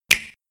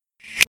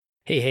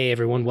Hey,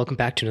 everyone. Welcome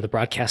back to another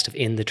broadcast of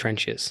In the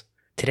Trenches.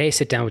 Today, I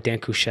sit down with Dan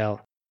Kushel,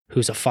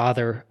 who's a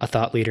father, a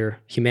thought leader,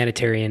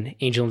 humanitarian,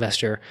 angel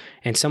investor,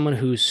 and someone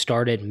who's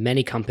started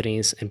many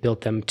companies and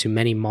built them to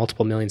many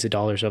multiple millions of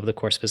dollars over the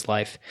course of his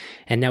life.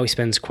 And now he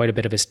spends quite a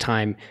bit of his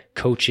time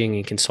coaching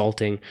and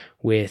consulting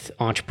with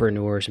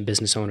entrepreneurs and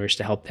business owners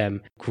to help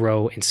them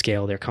grow and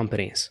scale their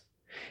companies.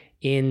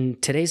 In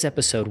today's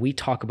episode, we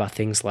talk about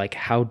things like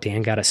how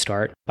Dan got a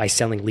start by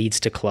selling leads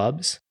to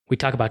clubs. We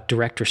talk about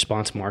direct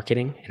response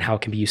marketing and how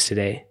it can be used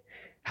today,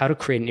 how to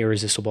create an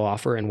irresistible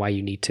offer and why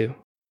you need to,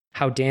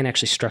 how Dan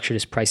actually structured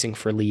his pricing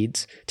for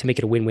leads to make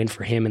it a win-win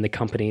for him and the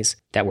companies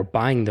that were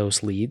buying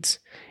those leads,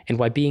 and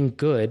why being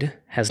good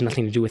has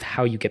nothing to do with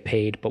how you get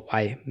paid, but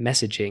why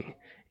messaging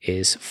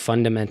is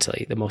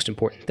fundamentally the most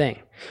important thing.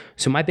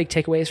 So my big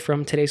takeaways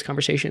from today's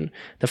conversation,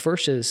 the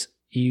first is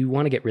you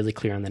want to get really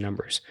clear on the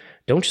numbers.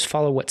 Don't just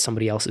follow what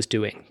somebody else is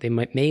doing. They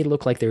may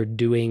look like they're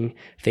doing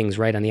things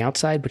right on the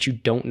outside, but you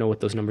don't know what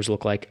those numbers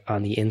look like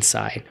on the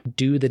inside.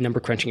 Do the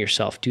number crunching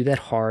yourself. Do that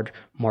hard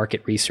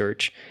market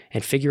research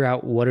and figure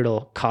out what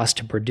it'll cost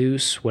to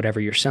produce whatever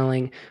you're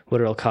selling,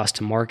 what it'll cost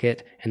to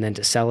market and then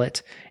to sell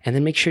it. And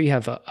then make sure you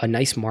have a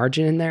nice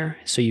margin in there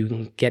so you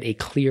can get a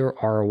clear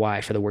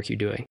ROI for the work you're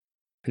doing.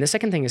 And the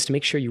second thing is to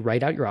make sure you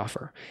write out your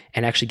offer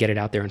and actually get it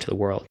out there into the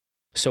world.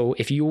 So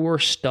if you're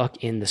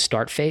stuck in the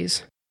start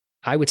phase,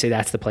 I would say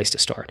that's the place to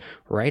start.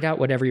 Write out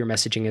whatever your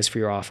messaging is for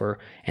your offer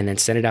and then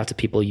send it out to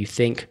people you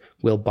think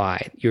will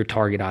buy, your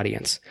target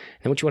audience.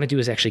 And what you want to do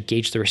is actually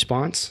gauge the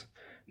response,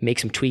 make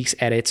some tweaks,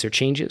 edits, or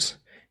changes,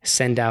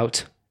 send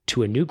out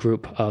to a new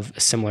group of a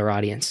similar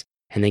audience,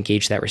 and then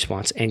gauge that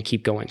response and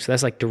keep going. So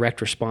that's like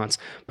direct response.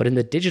 But in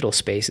the digital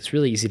space, it's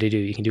really easy to do.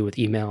 You can do it with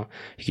email.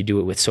 You can do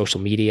it with social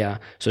media.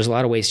 So there's a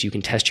lot of ways you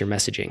can test your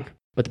messaging.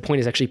 But the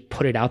point is actually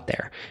put it out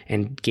there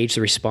and gauge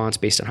the response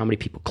based on how many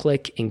people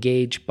click,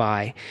 engage,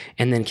 buy,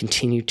 and then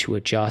continue to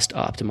adjust,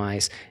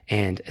 optimize,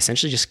 and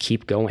essentially just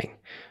keep going.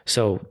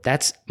 So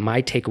that's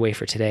my takeaway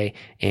for today.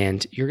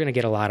 And you're going to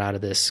get a lot out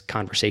of this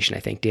conversation. I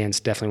think Dan's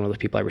definitely one of the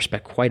people I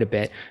respect quite a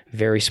bit.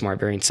 Very smart,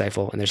 very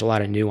insightful. And there's a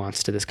lot of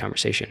nuance to this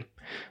conversation.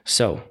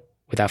 So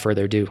without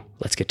further ado,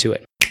 let's get to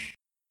it.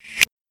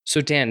 So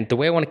Dan, the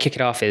way I want to kick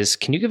it off is,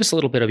 can you give us a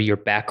little bit of your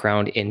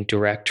background in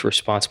direct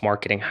response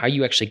marketing, how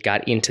you actually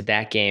got into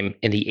that game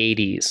in the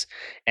 80s,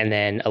 and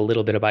then a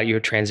little bit about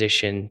your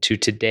transition to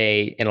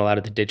today in a lot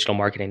of the digital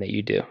marketing that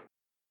you do?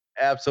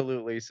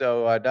 Absolutely.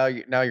 So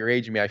now you're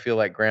aging me. I feel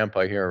like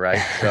grandpa here, right?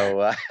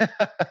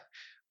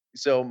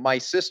 So my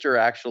sister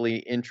actually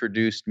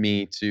introduced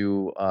me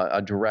to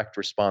a direct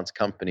response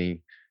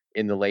company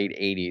in the late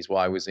 '80s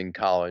while I was in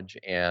college,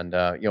 and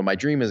my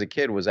dream as a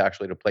kid was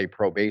actually to play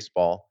pro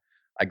baseball.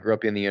 I grew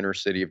up in the inner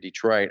city of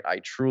Detroit. I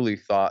truly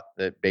thought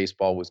that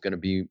baseball was going to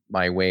be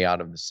my way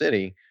out of the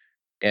city,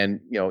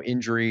 and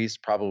injuries,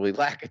 probably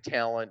lack of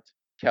talent,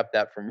 kept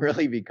that from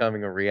really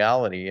becoming a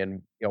reality.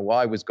 And while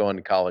I was going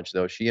to college,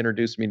 though, she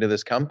introduced me to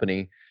this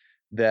company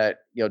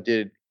that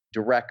did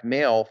direct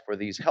mail for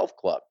these health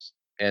clubs.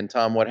 And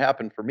Tom, what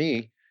happened for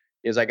me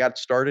is I got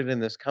started in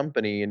this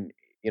company, and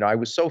I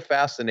was so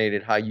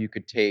fascinated how you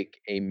could take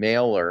a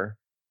mailer,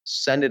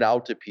 send it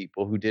out to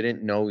people who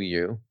didn't know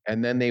you,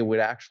 and then they would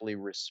actually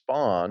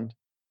respond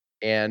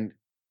and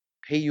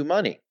pay you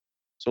money.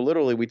 So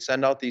literally, we'd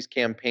send out these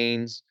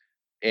campaigns,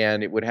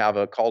 and it would have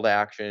a call to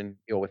action,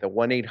 with a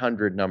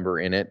 1-800 number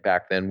in it.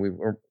 Back then,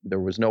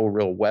 there was no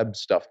real web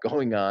stuff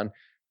going on,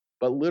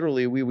 but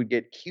literally, we would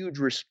get huge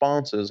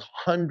responses,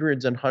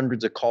 hundreds and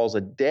hundreds of calls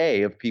a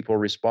day of people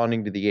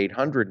responding to the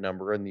 800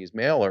 number in these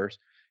mailers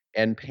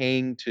and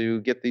paying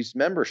to get these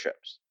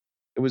memberships.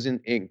 It was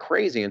in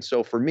crazy. And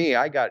so for me,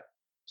 I got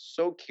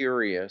so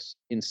curious,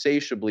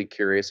 insatiably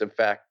curious. In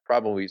fact,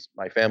 probably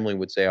my family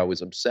would say I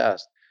was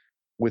obsessed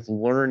with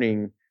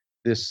learning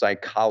this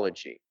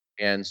psychology.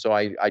 And so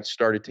I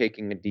started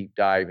taking a deep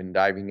dive and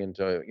diving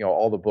into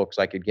all the books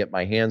I could get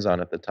my hands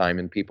on at the time,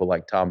 and people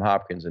like Tom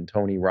Hopkins and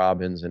Tony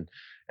Robbins, and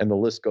the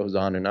list goes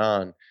on and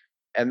on.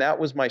 And that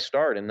was my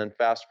start. And then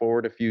fast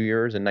forward a few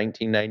years, in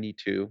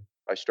 1992,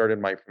 I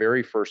started my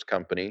very first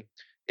company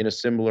in a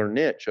similar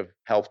niche of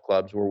health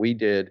clubs, where we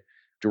did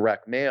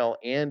direct mail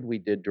and we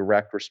did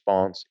direct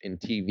response in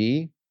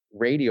TV,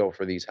 radio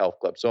for these health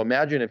clubs. So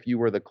imagine if you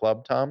were the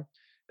club, Tom,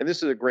 and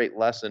this is a great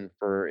lesson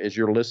for as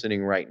you're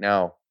listening right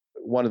now.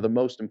 One of the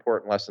most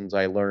important lessons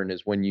I learned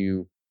is when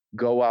you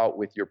go out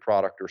with your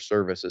product or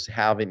service is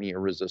have an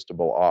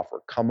irresistible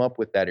offer. Come up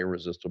with that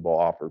irresistible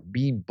offer.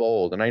 Be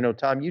bold. And I know,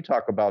 Tom, you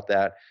talk about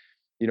that,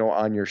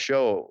 on your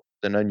show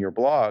and on your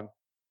blog.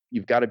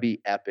 You've got to be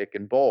epic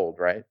and bold,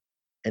 right?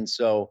 And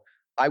so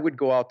I would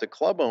go out to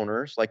club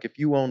owners, like if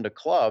you owned a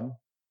club,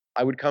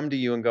 I would come to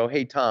you and go,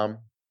 "Hey, Tom,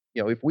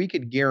 if we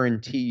could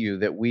guarantee you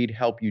that we'd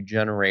help you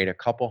generate a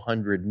couple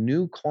hundred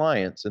new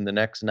clients in the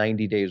next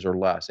 90 days or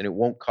less, and it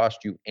won't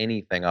cost you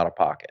anything out of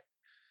pocket.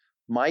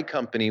 My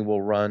company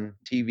will run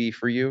TV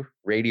for you,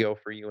 radio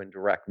for you, and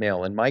direct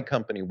mail, and my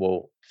company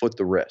will foot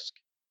the risk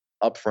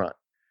upfront.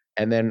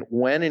 And then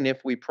when and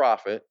if we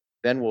profit,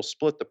 then we'll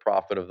split the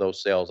profit of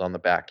those sales on the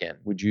back end.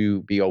 Would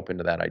you be open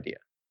to that idea?"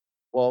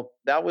 Well,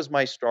 that was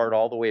my start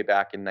all the way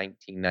back in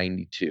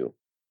 1992.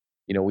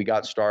 We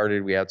got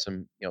started, we had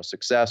some,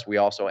 success. We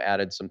also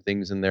added some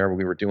things in there.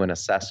 We were doing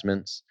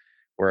assessments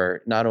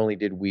where not only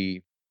did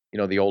we,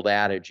 the old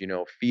adage,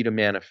 feed a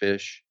man a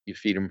fish, you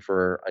feed him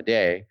for a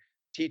day,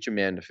 teach a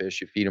man to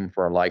fish, you feed him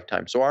for a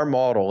lifetime. So our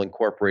model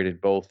incorporated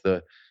both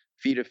the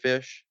feed a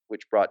fish,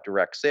 which brought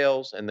direct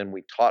sales, and then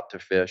we taught to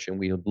fish, and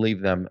we would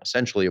leave them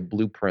essentially a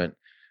blueprint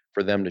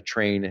for them to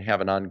train and have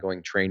an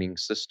ongoing training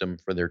system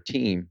for their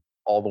team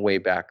all the way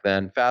back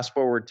then. Fast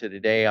forward to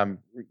today, I'm,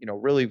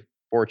 really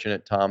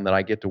fortunate, Tom, that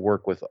I get to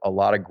work with a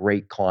lot of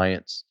great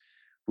clients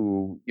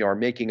who, are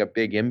making a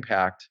big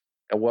impact.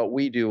 And what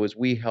we do is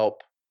we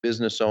help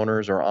business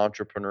owners or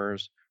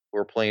entrepreneurs who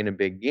are playing a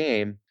big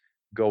game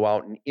go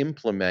out and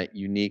implement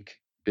unique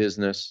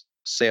business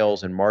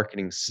sales and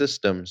marketing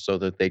systems so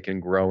that they can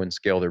grow and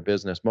scale their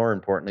business. More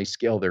importantly,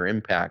 scale their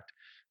impact,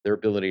 their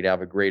ability to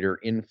have a greater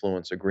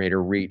influence, a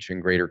greater reach,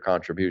 and greater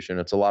contribution.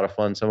 It's a lot of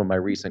fun. Some of my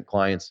recent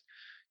clients,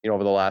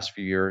 over the last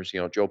few years,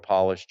 Joe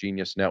Polish,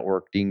 Genius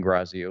Network, Dean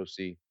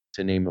Graziosi,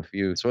 to name a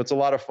few. So it's a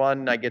lot of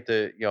fun. I get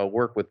to,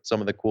 work with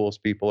some of the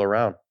coolest people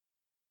around.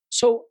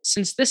 So,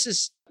 since this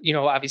is,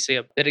 obviously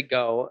a bit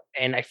ago,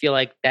 and I feel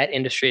like that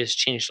industry has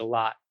changed a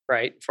lot,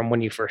 right? From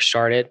when you first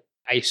started.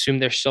 I assume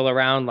they're still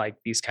around, like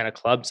these kind of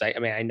clubs. I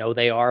mean, I know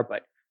they are,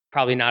 but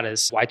probably not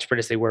as widespread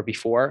as they were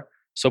before.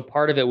 So,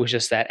 part of it was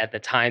just that at the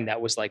time, that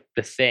was like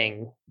the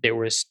thing. There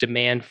was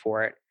demand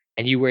for it,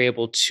 and you were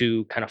able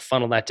to kind of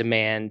funnel that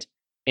demand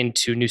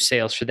into new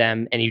sales for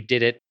them, and you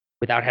did it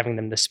without having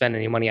them to spend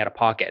any money out of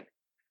pocket.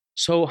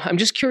 So I'm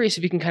just curious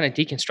if you can kind of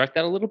deconstruct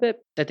that a little bit.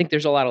 I think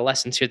there's a lot of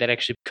lessons here that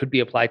actually could be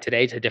applied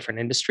today to different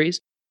industries.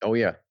 Oh,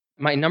 yeah.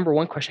 My number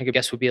one question, I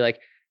guess, would be like,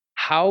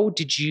 how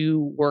did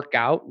you work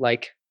out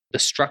like the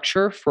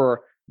structure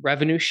for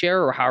revenue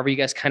share or however you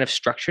guys kind of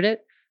structured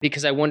it?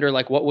 Because I wonder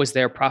like what was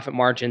their profit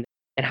margin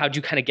and how did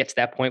you kind of get to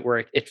that point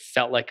where it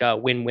felt like a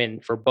win-win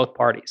for both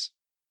parties?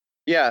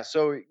 Yeah.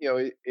 So,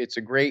 it's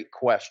a great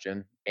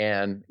question.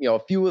 And, a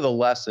few of the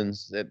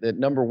lessons that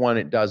number one,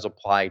 it does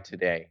apply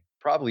today,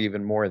 probably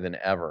even more than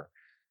ever,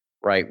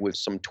 right? With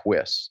some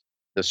twists.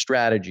 The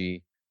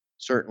strategy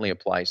certainly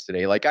applies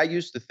today. Like I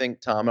used to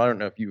think, Tom, I don't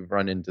know if you've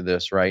run into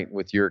this, right?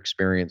 With your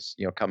experience,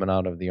 coming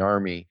out of the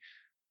army,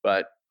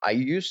 but I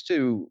used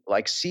to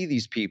like see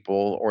these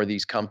people or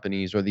these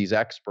companies or these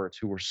experts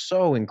who were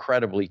so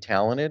incredibly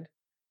talented,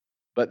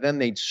 but then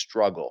they'd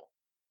struggle.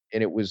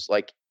 And it was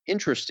like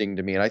interesting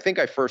to me. And I think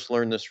I first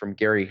learned this from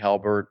Gary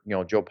Halbert.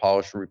 Joe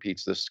Polish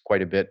repeats this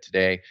quite a bit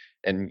today.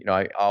 And,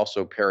 I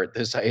also parrot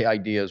this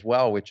idea as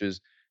well, which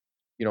is,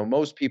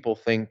 most people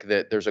think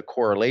that there's a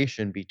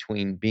correlation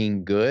between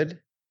being good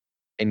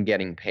and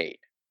getting paid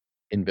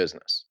in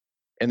business.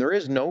 And there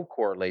is no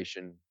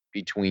correlation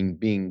between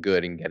being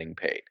good and getting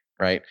paid,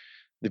 right?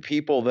 The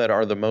people that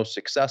are the most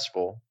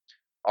successful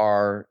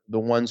are the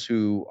ones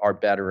who are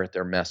better at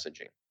their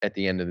messaging at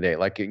the end of the day.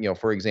 Like,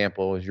 for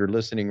example, as you're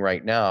listening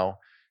right now,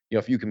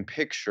 if you can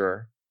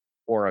picture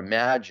or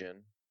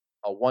imagine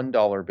a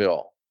 $1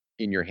 bill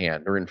in your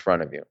hand or in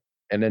front of you,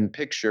 and then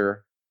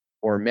picture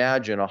or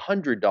imagine a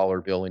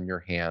 $100 bill in your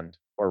hand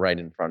or right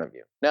in front of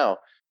you. Now,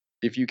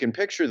 if you can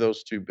picture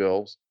those two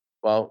bills,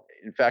 well,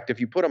 in fact,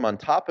 if you put them on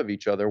top of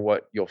each other,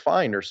 what you'll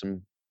find are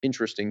some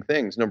interesting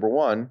things. Number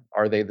one,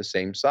 are they the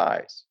same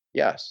size?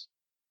 Yes.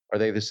 Are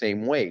they the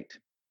same weight?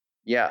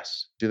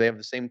 Yes. Do they have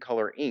the same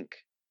color ink?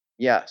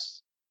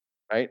 Yes.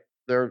 Right?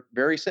 They're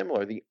very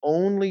similar. The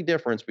only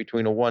difference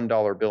between a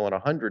 $1 bill and a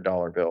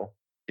 $100 bill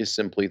is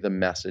simply the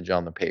message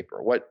on the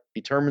paper. What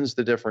determines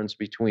the difference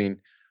between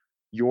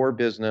your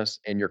business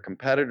and your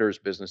competitor's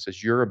business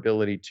is your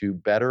ability to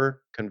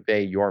better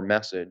convey your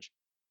message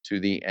to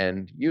the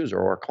end user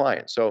or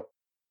client. So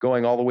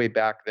going all the way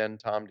back then,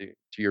 Tom,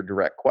 to your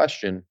direct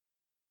question,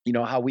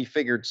 how we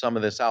figured some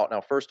of this out.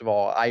 Now, first of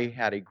all, I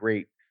had a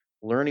great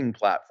learning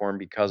platform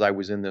because I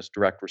was in this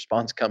direct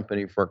response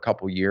company for a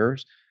couple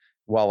years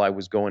while I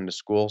was going to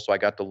school. So I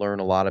got to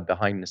learn a lot of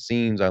behind the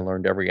scenes. I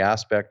learned every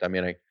aspect. I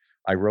mean,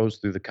 I rose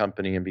through the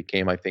company and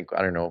became, I think,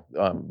 I don't know,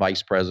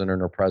 vice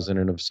president or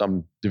president of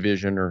some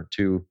division or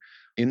two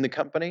in the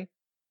company.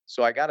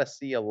 So I got to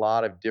see a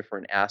lot of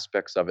different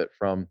aspects of it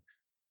from,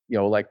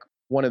 like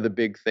one of the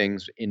big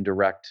things in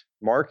direct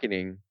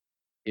marketing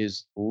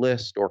is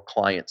list or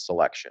client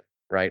selection,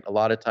 right? A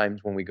lot of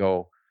times when we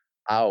go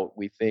out,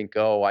 we think,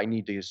 oh, I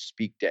need to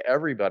speak to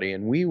everybody.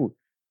 And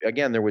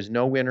again, there was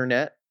no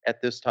internet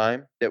at this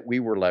time that we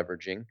were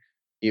leveraging.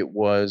 It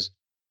was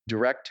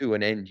direct to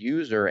an end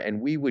user.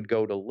 And we would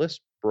go to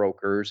list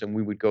brokers and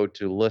we would go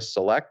to list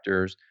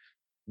selectors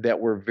that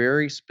were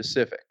very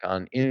specific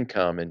on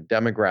income and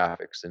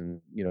demographics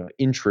and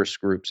interest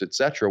groups, et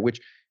cetera, which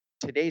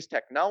today's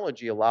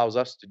technology allows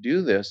us to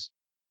do this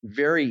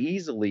very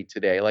easily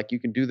today. Like you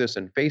can do this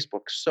in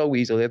Facebook so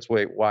easily. That's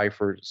why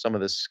for some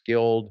of the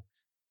skilled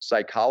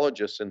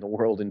psychologists in the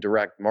world in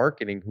direct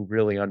marketing who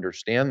really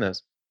understand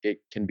this, it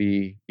can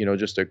be,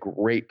 just a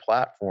great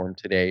platform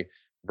today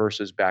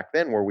versus back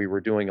then where we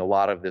were doing a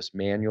lot of this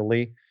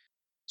manually.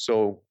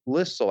 So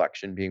list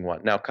selection being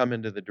one. Now come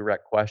into the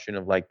direct question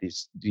of like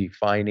these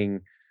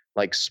defining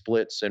like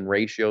splits and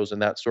ratios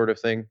and that sort of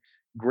thing.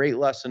 Great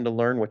lesson to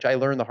learn, which I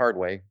learned the hard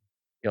way.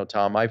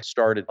 Tom, I've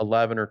started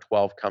 11 or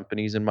 12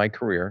 companies in my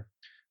career,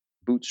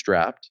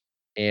 bootstrapped,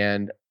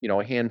 and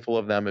a handful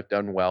of them have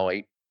done well,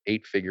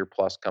 eight figure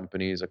plus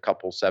companies, a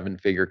couple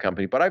seven-figure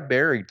company, but I've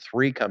buried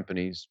three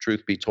companies,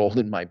 truth be told,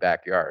 in my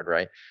backyard,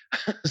 right?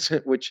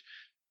 which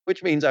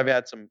which means I've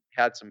had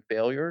some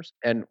failures.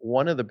 And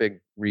one of the big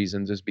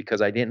reasons is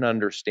because I didn't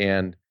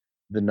understand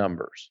the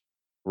numbers,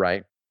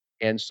 right?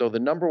 And so the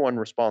number one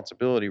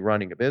responsibility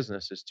running a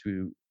business is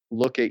to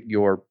look at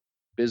your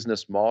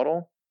business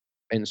model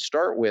and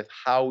start with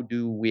how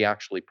do we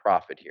actually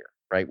profit here,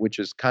 right? Which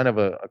is kind of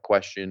a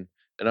question,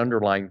 an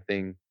underlying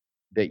thing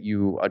that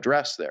you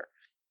address there.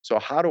 So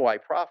how do I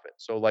profit?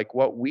 So like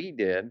what we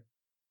did,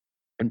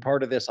 and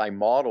part of this I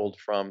modeled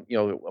from,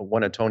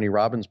 one of Tony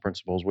Robbins'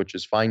 principles, which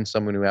is find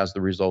someone who has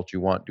the results you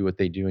want, do what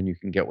they do, and you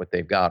can get what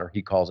they've got, or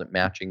he calls it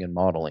matching and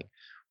modeling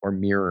or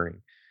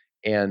mirroring.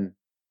 And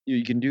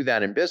you can do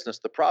that in business.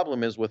 The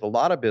problem is with a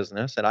lot of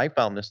business, and I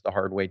found this the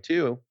hard way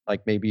too,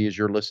 like maybe as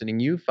you're listening,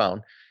 you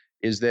found,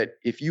 is that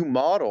if you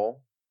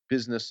model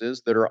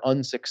businesses that are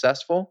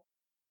unsuccessful,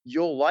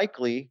 you'll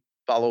likely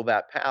follow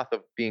that path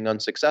of being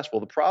unsuccessful.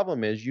 The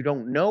problem is you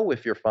don't know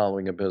if you're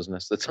following a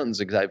business that's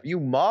unsuccessful. If you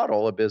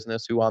model a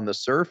business who on the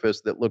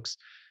surface that looks,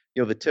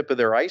 the tip of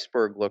their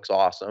iceberg looks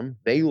awesome,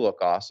 they look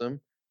awesome,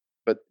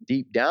 but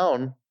deep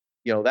down,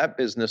 that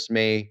business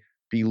may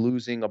be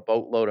losing a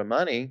boatload of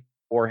money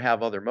or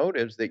have other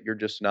motives that you're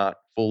just not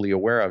fully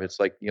aware of. It's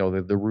like,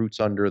 the roots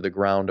under the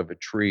ground of a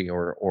tree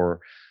or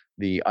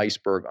the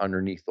iceberg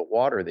underneath the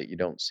water that you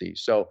don't see.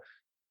 So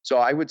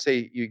I would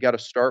say you got to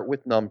start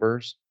with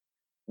numbers.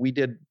 We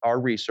did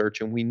our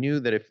research and we knew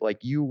that if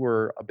like you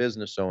were a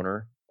business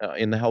owner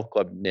in the health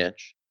club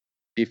niche,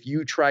 if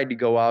you tried to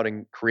go out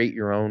and create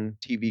your own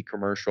TV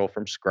commercial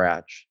from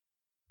scratch,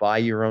 buy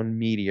your own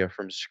media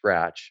from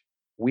scratch,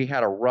 we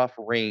had a rough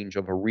range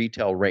of a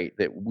retail rate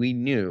that we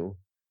knew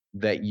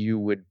that you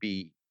would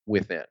be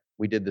within.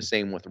 We did the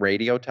same with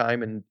radio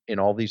time in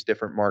all these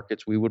different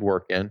markets we would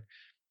work in.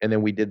 And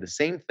then we did the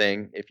same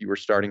thing if you were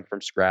starting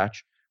from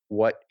scratch,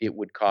 what it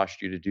would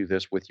cost you to do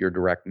this with your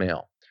direct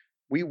mail.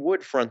 We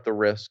would front the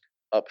risk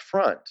up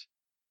front,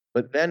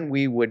 but then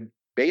we would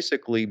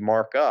basically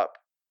mark up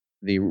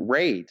the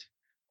rate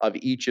of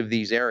each of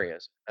these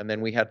areas. And then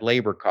we had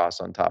labor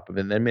costs on top of it.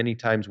 And then many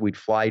times we'd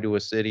fly to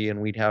a city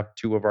and we'd have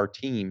two of our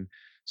team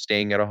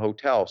staying at a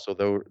hotel. So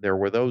there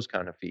were those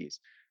kind of fees.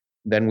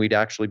 Then we'd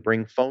actually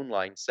bring phone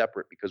lines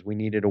separate because we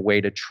needed a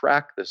way to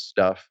track this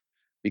stuff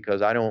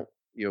because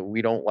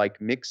we don't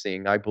like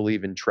mixing. I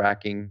believe in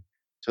tracking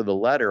to the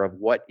letter of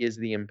what is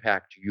the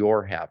impact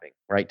you're having,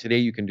 right? Today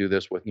you can do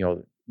this with,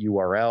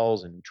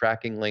 URLs and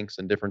tracking links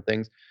and different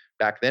things.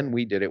 Back then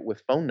we did it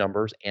with phone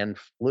numbers and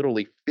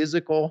literally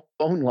physical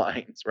phone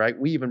lines, right?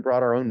 We even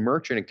brought our own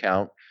merchant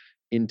account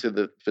into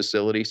the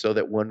facility so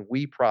that when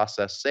we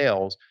process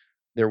sales,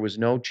 there was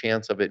no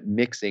chance of it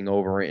mixing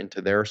over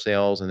into their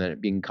sales and then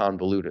it being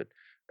convoluted.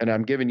 And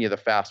I'm giving you the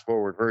fast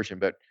forward version,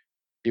 but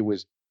it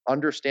was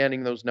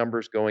understanding those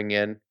numbers going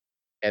in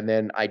and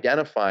then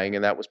identifying,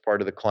 and that was part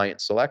of the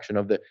client selection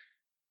of the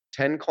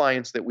 10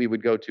 clients that we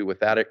would go to with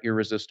that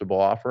irresistible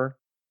offer.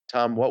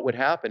 Tom, what would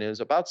happen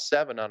is about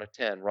 7 out of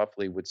 10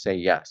 roughly would say,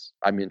 yes,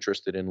 I'm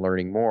interested in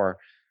learning more.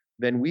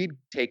 Then we'd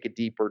take a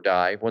deeper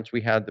dive. Once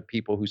we had the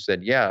people who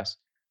said yes,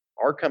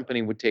 our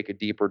company would take a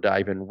deeper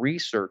dive and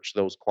research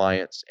those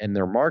clients and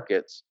their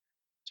markets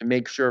to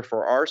make sure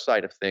for our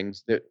side of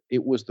things that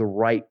it was the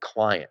right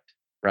client,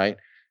 right?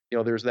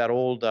 There's that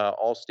old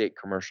Allstate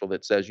commercial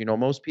that says,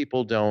 most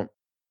people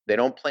they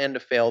don't plan to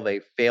fail, they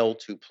fail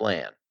to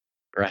plan,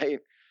 right?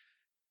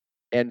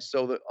 And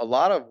so a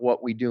lot of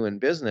what we do in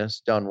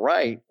business done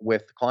right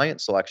with client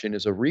selection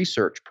is a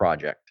research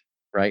project,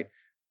 right?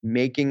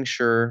 Making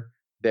sure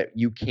that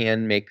you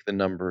can make the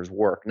numbers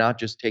work, not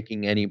just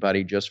taking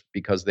anybody just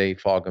because they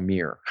fog a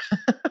mirror,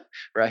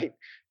 right?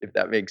 If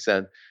that makes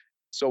sense.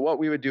 So what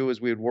we would do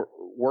is we would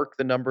work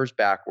the numbers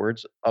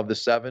backwards. Of the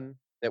 7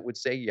 that would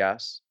say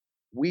yes,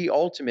 we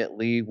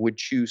ultimately would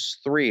choose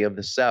 3 of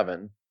the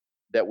 7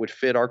 that would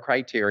fit our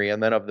criteria.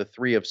 And then of the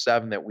 3 of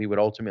 7 that we would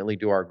ultimately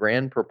do our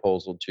grand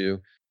proposal to,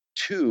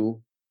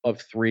 2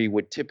 of 3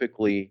 would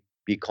typically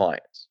be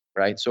clients,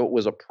 right? So it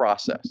was a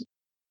process.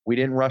 We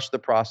didn't rush the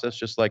process,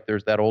 just like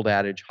there's that old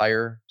adage,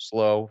 hire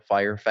slow,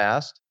 fire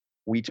fast.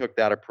 We took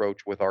that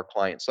approach with our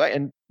clients.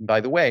 And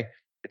by the way,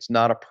 it's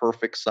not a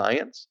perfect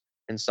science.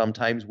 And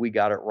sometimes we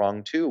got it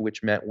wrong too,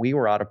 which meant we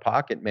were out of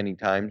pocket many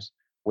times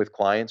with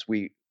clients.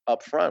 We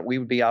up front, we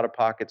would be out of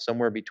pocket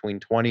somewhere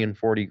between 20 and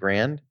 40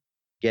 grand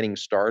getting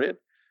started.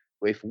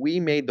 If we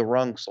made the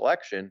wrong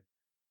selection,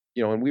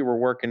 and we were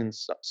working in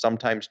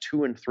sometimes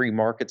 2 and 3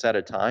 markets at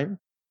a time,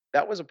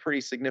 that was a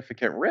pretty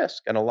significant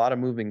risk and a lot of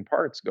moving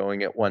parts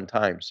going at one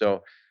time.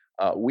 So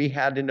we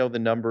had to know the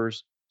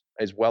numbers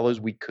as well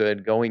as we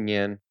could going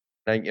in.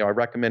 And I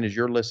recommend as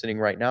you're listening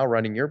right now,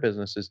 running your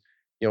businesses,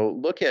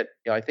 look at,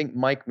 I think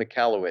Mike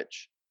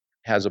Michalowicz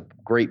has a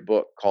great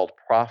book called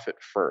Profit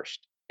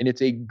First. And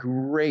it's a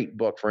great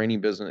book for any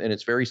business. And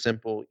it's very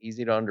simple,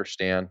 easy to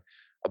understand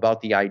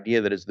about the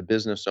idea that as the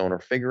business owner,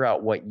 figure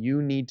out what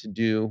you need to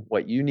do,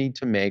 what you need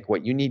to make,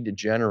 what you need to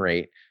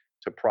generate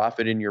to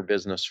profit in your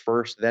business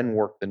first, then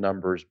work the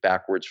numbers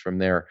backwards from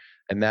there.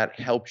 And that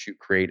helps you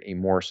create a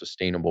more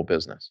sustainable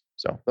business.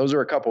 So those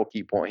are a couple of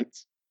key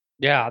points.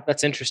 Yeah,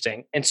 that's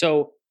interesting. And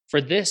so for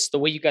this, the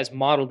way you guys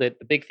modeled it,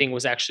 the big thing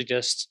was actually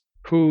just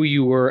who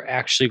you were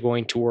actually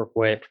going to work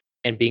with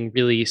and being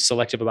really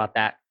selective about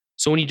that.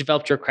 So when you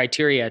developed your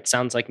criteria, it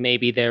sounds like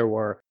maybe there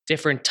were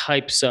different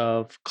types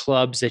of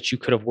clubs that you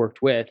could have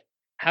worked with.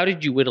 How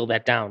did you whittle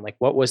that down? Like,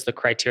 what was the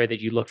criteria that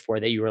you looked for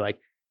that you were like,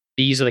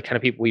 these are the kind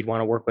of people we'd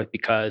want to work with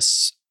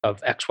because of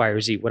X, Y, or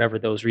Z, whatever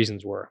those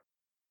reasons were?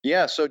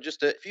 Yeah, so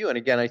just a few. And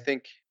again, I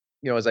think,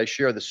 as I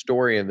share the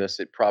story of this,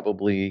 it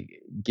probably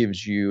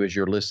gives you, as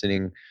you're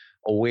listening,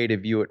 a way to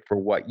view it for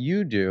what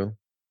you do.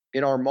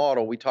 In our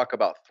model, we talk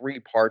about three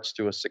parts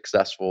to a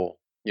successful,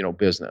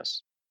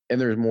 business. And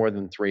there's more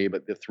than three,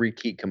 but the three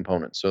key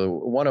components. So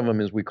one of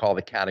them is we call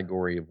the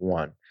category of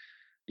one,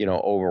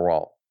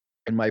 overall.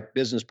 And my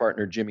business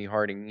partner, Jimmy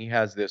Harding, he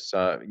has this,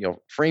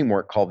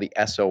 framework called the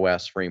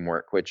SOS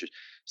framework, which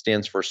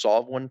stands for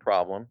solve one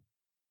problem,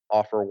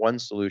 offer one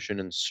solution,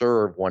 and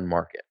serve one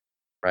market,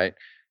 right?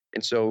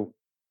 And so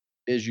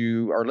as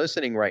you are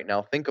listening right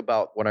now, think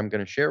about what I'm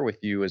going to share with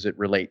you as it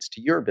relates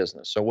to your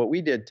business. So what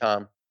we did,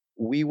 Tom,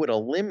 we would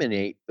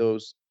eliminate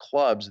those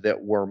clubs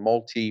that were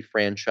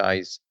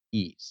multi-franchisees.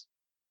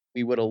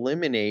 We would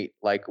eliminate,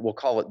 like, we'll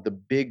call it the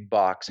big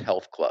box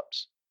health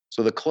clubs.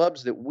 So the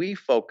clubs that we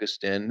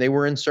focused in, they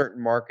were in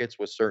certain markets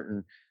with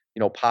certain,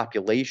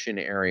 population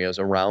areas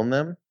around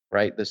them,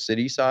 right? The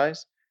city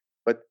size.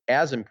 But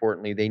as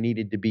importantly, they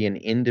needed to be an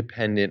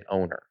independent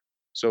owner.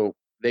 So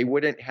they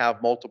wouldn't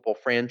have multiple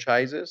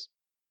franchises,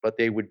 but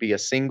they would be a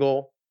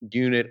single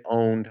unit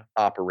owned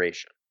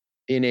operation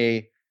in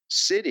a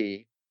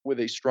city with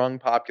a strong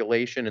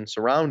population and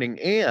surrounding.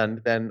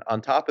 And then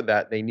on top of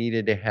that, they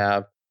needed to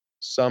have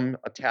some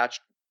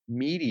attached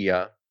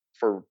media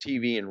for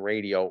TV and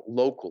radio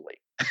locally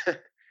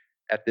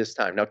at this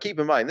time. Now, keep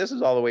in mind, this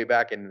is all the way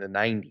back in the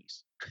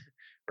 90s,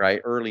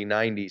 right? Early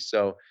 90s.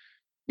 So,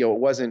 it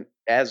wasn't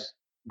as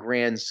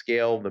grand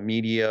scale, the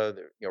media,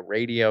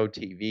 radio,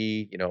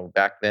 TV,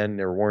 back then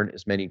there weren't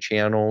as many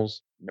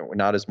channels,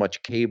 not as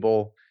much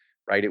cable,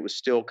 right? It was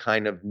still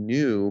kind of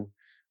new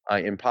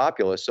and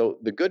populous. So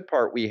the good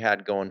part we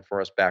had going for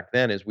us back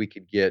then is we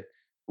could get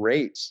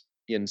rates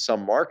in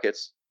some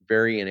markets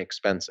very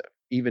inexpensive,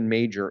 even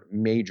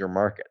major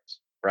markets,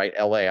 right?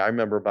 LA, I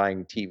remember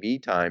buying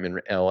TV time in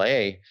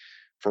LA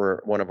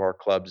for one of our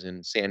clubs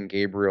in San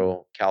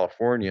Gabriel,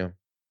 California.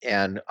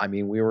 And I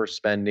mean, we were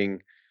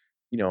spending,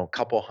 a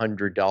couple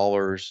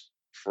 $100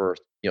 for,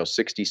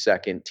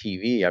 60-second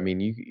TV. I mean,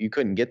 you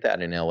couldn't get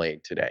that in LA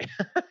today.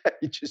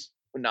 It's just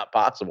not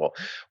possible.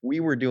 We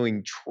were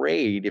doing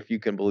trade, if you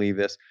can believe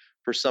this,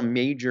 for some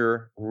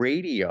major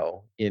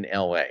radio in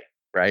LA,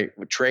 right?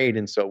 With trade.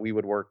 And so we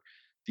would work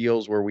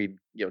deals where we'd,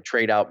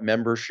 trade out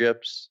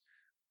memberships.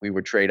 We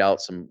would trade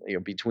out some,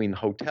 between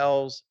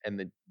hotels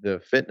and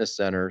the fitness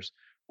centers.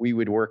 We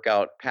would work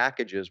out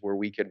packages where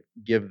we could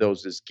give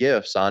those as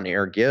gifts, on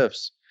air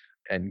gifts,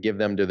 and give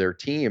them to their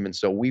team. And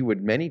so we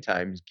would many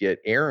times get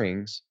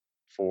airings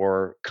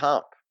for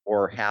comp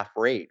or half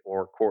rate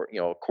or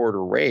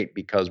quarter rate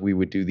because we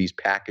would do these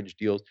package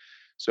deals.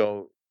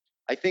 So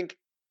I think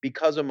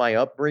because of my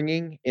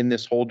upbringing in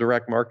this whole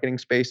direct marketing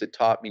space, it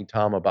taught me,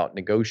 Tom, about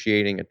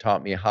negotiating. It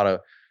taught me how to,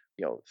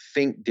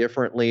 think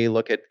differently,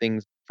 look at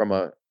things from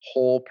a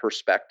whole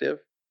perspective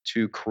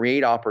to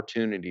create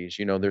opportunities.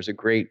 There's a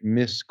great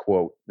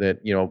misquote that,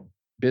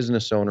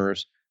 business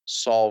owners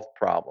solve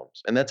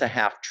problems. And that's a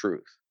half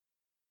truth,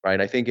 right?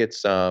 I think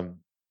it's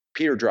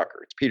Peter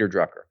Drucker. It's Peter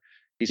Drucker.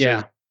 He says,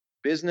 Yeah.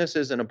 business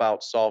isn't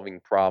about solving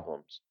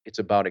problems, it's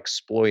about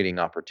exploiting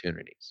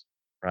opportunities,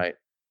 right?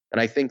 And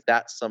I think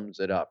that sums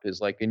it up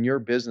is like in your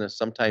business,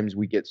 sometimes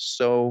we get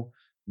so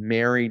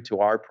married to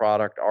our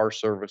product, our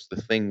service,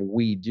 the thing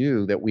we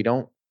do that we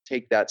don't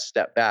take that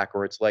step back.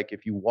 Or it's like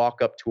if you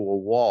walk up to a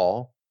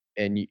wall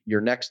and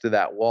you're next to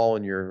that wall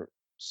and you're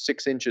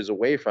 6 inches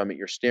away from it,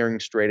 you're staring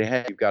straight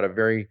ahead. You've got a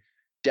very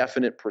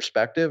definite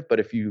perspective.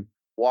 But if you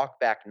walk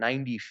back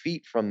 90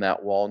 feet from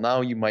that wall, now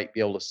you might be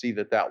able to see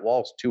that that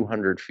wall's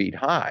 200 feet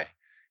high.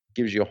 It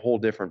gives you a whole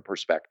different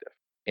perspective.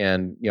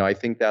 And, I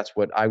think that's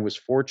what I was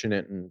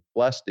fortunate and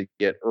blessed to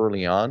get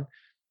early on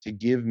to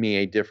give me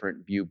a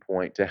different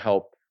viewpoint to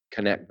help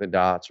connect the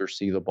dots or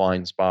see the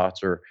blind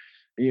spots or,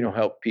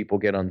 help people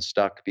get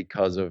unstuck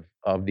because of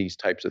these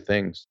types of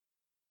things.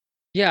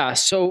 Yeah.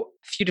 So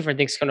a few different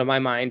things come to my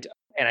mind.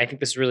 And I think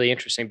this is really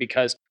interesting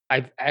because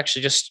I've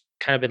actually just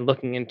kind of been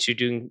looking into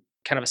doing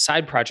kind of a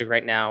side project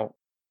right now.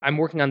 I'm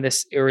working on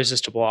this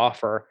irresistible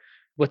offer.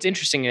 What's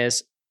interesting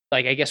is,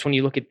 like, I guess when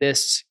you look at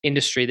this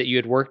industry that you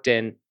had worked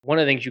in, one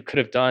of the things you could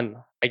have done,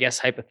 I guess,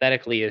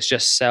 hypothetically, is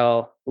just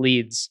sell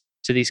leads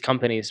to these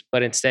companies.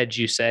 But instead,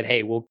 you said,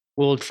 hey, we'll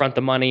we'll front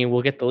the money,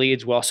 we'll get the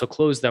leads, we'll also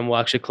close them, we'll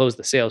actually close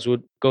the sales.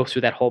 We'll go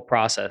through that whole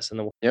process and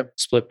then we'll Yep.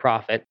 split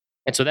profit.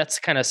 And so that's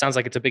kind of sounds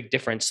like it's a big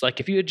difference. Like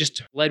if you had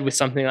just led with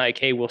something like,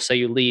 hey, we'll sell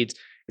you leads,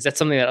 is that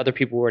something that other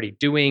people were already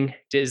doing?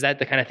 Is that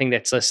the kind of thing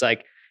that's just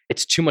like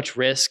it's too much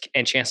risk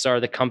and chances are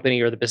the company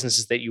or the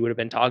businesses that you would have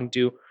been talking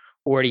to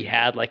already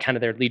had like kind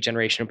of their lead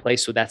generation in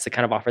place. So that's the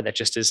kind of offer that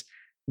just is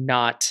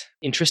not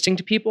interesting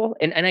to people.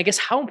 And I guess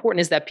how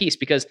important is that piece?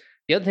 Because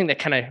the other thing that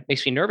kind of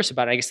makes me nervous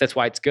about it, I guess that's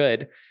why it's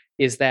good,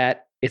 is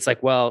that it's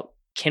like, well,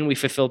 can we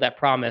fulfill that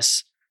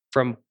promise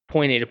from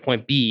point A to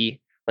point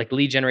B, like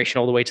lead generation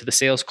all the way to the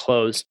sales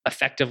close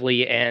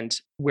effectively and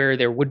where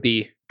there would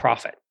be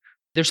profit?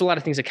 There's a lot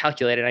of things to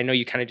calculate. And I know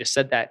you kind of just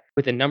said that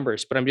with the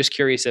numbers, but I'm just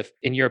curious if,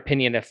 in your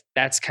opinion, if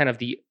that's kind of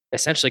the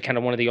essentially kind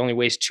of one of the only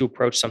ways to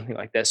approach something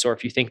like this, or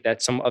if you think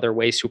that some other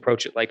ways to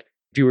approach it, like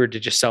if you were to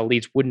just sell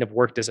leads, wouldn't have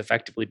worked as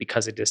effectively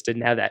because it just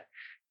didn't have that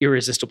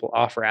irresistible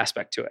offer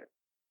aspect to it.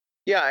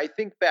 Yeah, I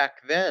think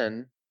back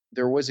then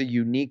there was a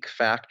unique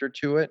factor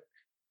to it.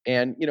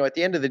 And, at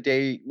the end of the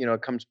day,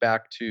 it comes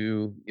back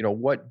to,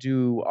 what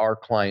do our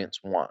clients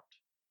want?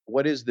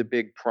 What is the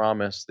big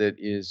promise that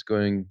is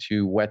going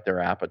to whet their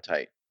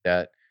appetite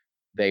that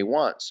they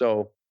want?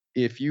 So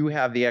if you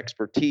have the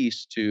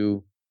expertise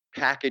to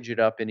package it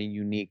up in a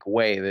unique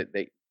way that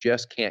they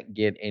just can't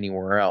get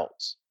anywhere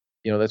else,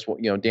 that's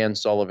what, Dan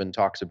Sullivan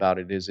talks about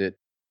it. Is it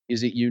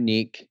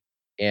unique?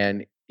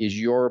 And is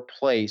your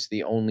place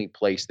the only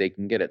place they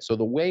can get it? So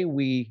the way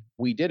we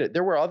did it,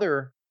 there were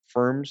other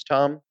firms,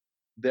 Tom,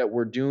 that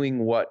were doing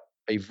what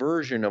a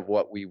version of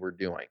what we were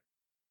doing.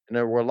 And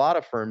there were a lot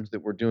of firms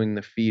that were doing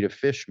the feed a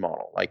fish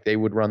model. Like they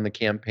would run the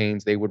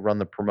campaigns, they would run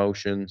the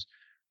promotions,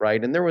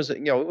 right? And there was,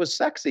 it was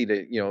sexy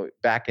to,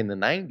 back in the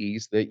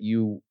 90s that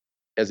you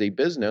as a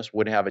business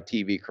would have a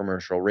TV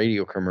commercial,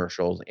 radio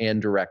commercials,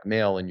 and direct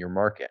mail in your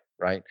market,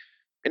 right?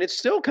 And it's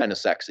still kind of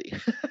sexy,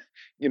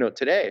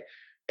 today.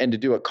 And to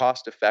do it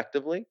cost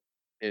effectively,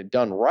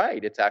 done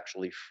right, it's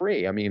actually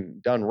free. I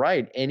mean, done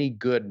right, any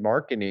good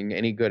marketing,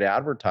 any good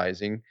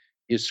advertising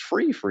is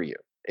free for you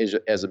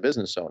as a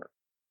business owner.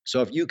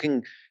 So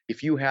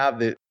if you have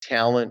the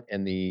talent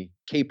and the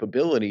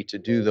capability to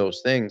do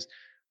those things,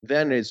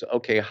 then it's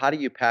okay. How do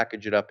you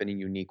package it up in a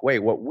unique way?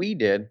 What we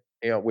did,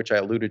 which I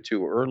alluded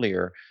to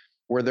earlier,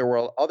 where there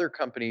were other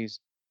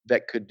companies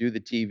that could do the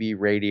TV,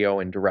 radio,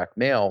 and direct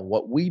mail.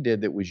 What we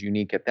did that was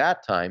unique at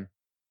that time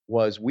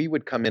was we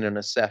would come in and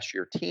assess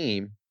your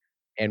team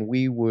and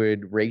we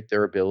would rate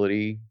their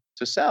ability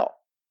to sell.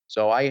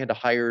 So I had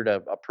hired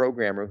a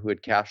programmer who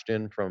had cashed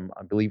in from,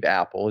 I believe,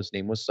 Apple. His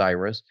name was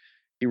Cyrus.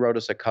 He wrote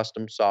us a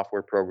custom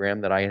software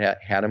program that I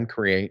had him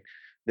create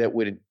that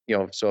would,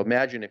 so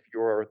imagine if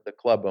you're the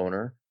club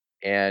owner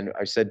and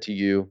I said to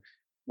you,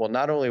 well,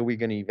 not only are we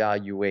going to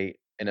evaluate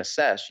and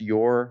assess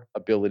your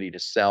ability to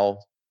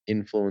sell,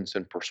 influence,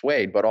 and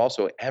persuade, but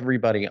also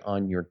everybody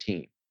on your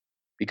team.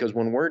 Because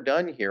when we're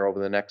done here over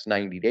the next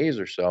 90 days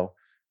or so,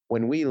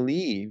 when we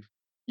leave,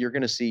 you're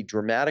going to see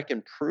dramatic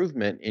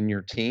improvement in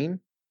your team.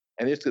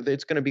 And it's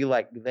going to be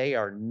like they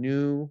are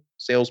new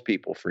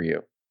salespeople for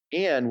you.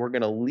 And we're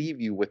going to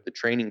leave you with the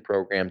training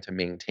program to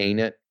maintain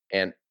it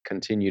and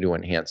continue to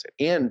enhance it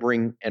and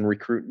bring and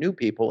recruit new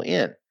people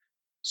in.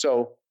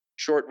 So,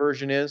 short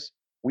version is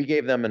we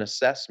gave them an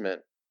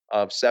assessment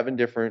of 7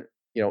 different,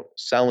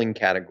 selling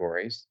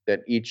categories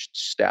that each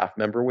staff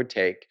member would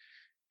take,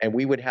 and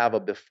we would have a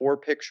before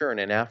picture and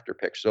an after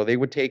picture. So they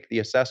would take the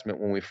assessment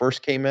when we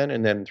first came in,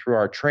 and then through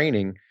our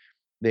training,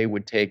 they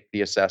would take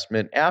the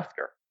assessment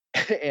after.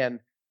 And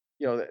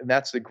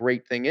that's the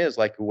great thing is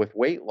like with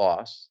weight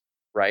loss,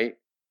 right?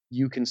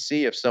 You can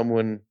see if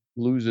someone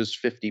loses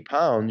 50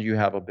 pounds, you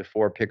have a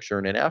before picture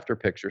and an after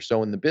picture.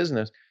 So in the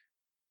business,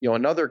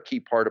 another key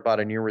part about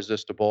an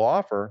irresistible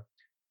offer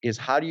is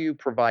how do you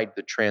provide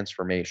the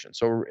transformation?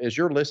 So as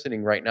you're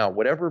listening right now,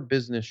 whatever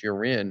business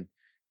you're in,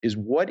 is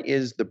what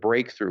is the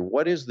breakthrough?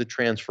 What is the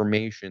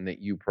transformation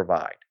that you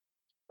provide,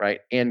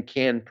 right? And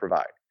can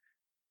provide.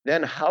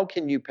 Then how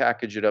can you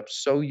package it up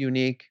so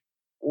unique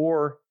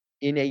or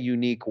in a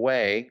unique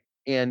way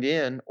and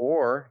in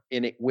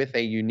it with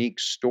a unique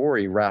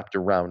story wrapped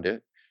around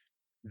it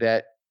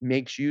that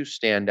makes you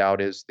stand out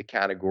as the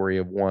category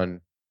of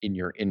one in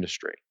your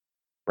industry,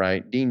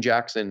 right? Dean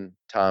Jackson,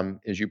 Tom,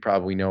 as you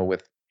probably know,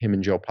 with him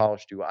and Joe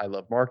Polish do I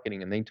Love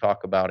Marketing, and they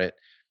talk about it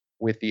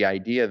with the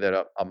idea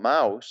that a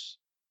mouse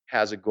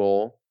has a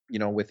goal,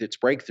 with its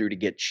breakthrough to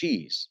get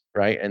cheese,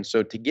 right? And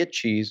so to get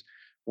cheese,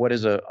 what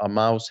does a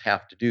mouse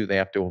have to do? They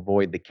have to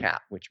avoid the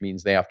cat, which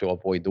means they have to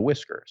avoid the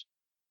whiskers.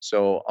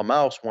 So a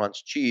mouse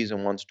wants cheese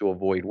and wants to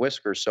avoid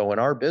whiskers. So in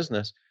our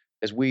business,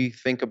 as we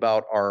think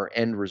about our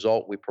end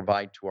result we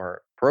provide to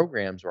our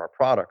programs or our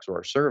products or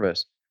our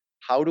service,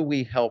 how do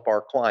we help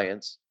our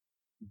clients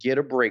get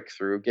a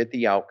breakthrough, get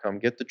the outcome,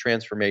 get the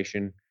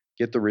transformation,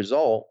 get the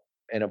result,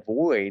 and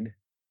avoid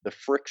the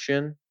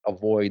friction,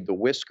 avoid the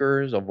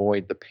whiskers,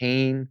 avoid the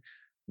pain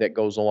that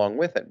goes along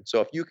with it.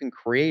 So if you can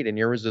create an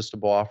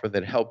irresistible offer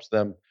that helps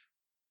them,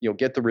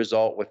 get the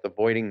result with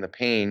avoiding the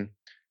pain,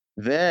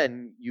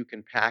 then you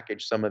can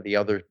package some of the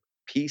other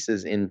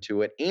pieces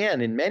into it.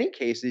 And in many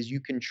cases, you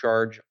can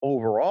charge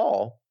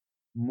overall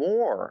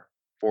more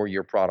for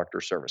your product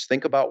or service.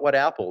 Think about what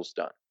Apple's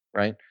done,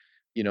 right?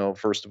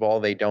 First of all,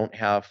 they don't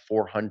have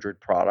 400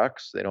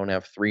 products. They don't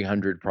have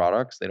 300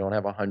 products. They don't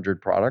have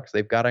 100 products.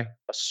 They've got a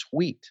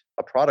suite,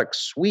 a product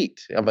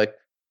suite of a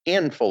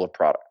handful of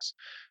products,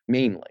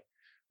 mainly.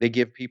 They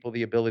give people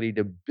the ability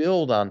to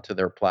build onto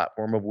their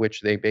platform, of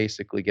which they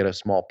basically get a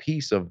small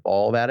piece of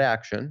all that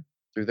action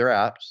through their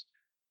apps.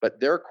 But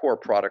their core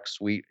product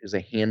suite is a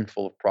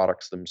handful of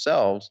products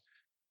themselves,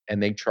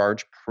 and they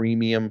charge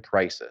premium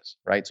prices,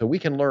 right? So we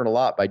can learn a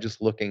lot by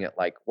just looking at,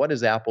 like, what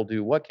does Apple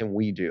do? What can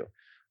we do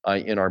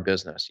in our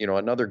business?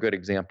 Another good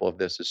example of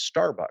this is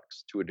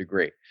Starbucks to a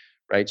degree,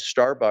 right?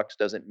 Starbucks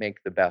doesn't make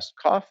the best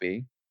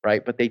coffee,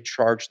 right? But they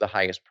charge the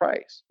highest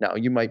price. Now,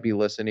 you might be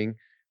listening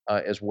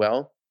as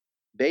well.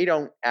 They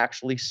don't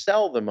actually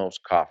sell the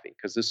most coffee,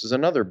 because this is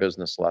another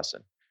business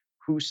lesson.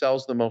 Who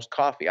sells the most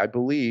coffee? I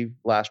believe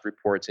last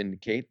reports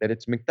indicate that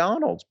it's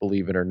McDonald's,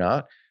 believe it or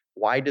not.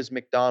 Why does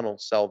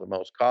McDonald's sell the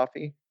most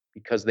coffee?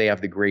 Because they have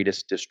the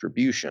greatest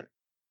distribution.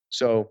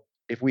 So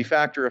if we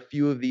factor a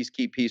few of these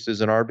key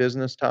pieces in our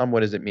business, Tom, what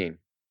does it mean?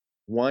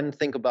 One,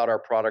 think about our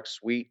product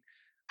suite.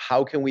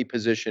 How can we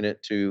position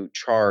it to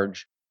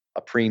charge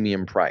a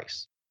premium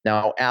price?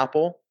 Now,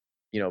 Apple,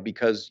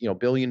 because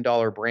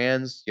billion-dollar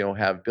brands,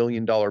 have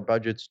billion-dollar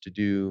budgets to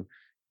do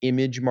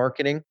image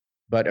marketing,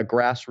 but a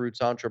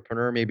grassroots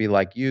entrepreneur, maybe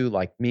like you,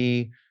 like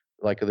me,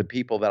 like the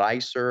people that I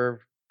serve,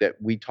 that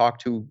we talk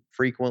to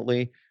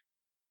frequently,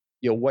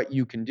 what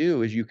you can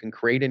do is you can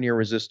create an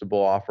irresistible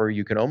offer.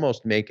 You can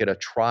almost make it a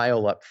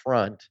trial up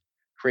front,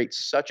 create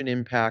such an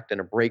impact and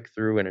a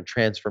breakthrough and a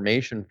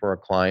transformation for a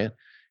client.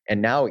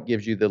 And now it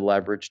gives you the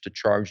leverage to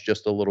charge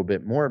just a little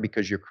bit more,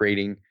 because you're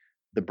creating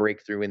the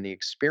breakthrough in the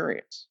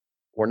experience.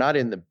 We're not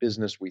in the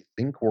business we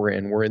think we're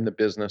in. We're in the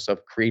business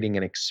of creating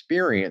an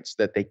experience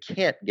that they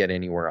can't get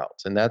anywhere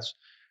else. And that's,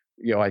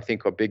 I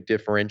think, a big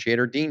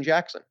differentiator. Dean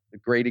Jackson, a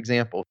great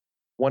example.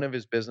 One of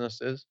his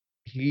businesses,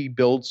 he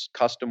builds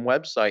custom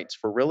websites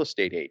for real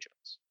estate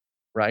agents,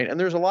 right? And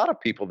there's a lot of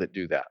people that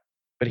do that.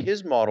 But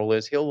his model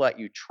is he'll let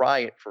you try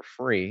it for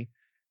free.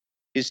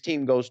 His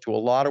team goes to a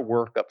lot of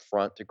work up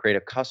front to create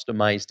a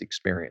customized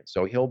experience.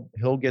 So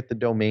he'll get the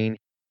domain.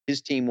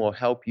 His team will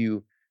help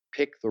you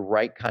pick the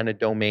right kind of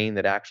domain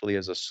that actually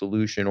is a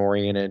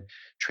solution-oriented,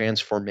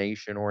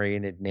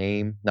 transformation-oriented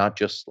name, not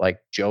just like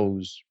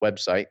Joe's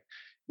website.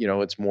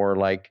 It's more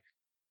like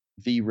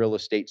the real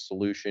estate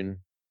solution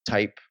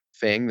type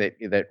thing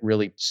that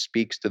really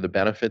speaks to the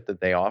benefit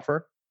that they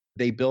offer.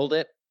 They build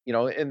it,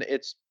 and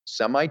it's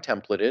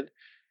semi-templated.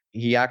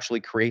 He actually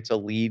creates a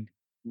lead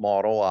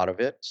model out of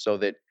it, so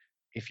that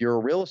if you're a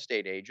real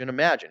estate agent,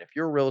 imagine if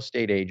you're a real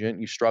estate agent,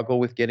 you struggle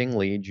with getting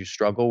leads, you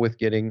struggle with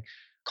getting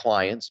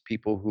clients,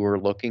 people who are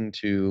looking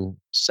to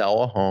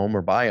sell a home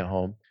or buy a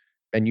home,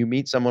 and you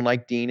meet someone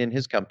like Dean and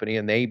his company,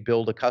 and they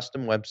build a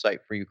custom website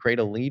for you, create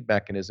a lead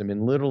mechanism,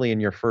 and literally in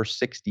your first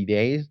 60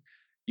 days,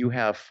 you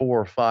have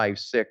 4, 5,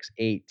 6,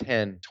 8,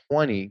 10,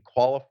 20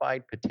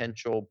 qualified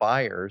potential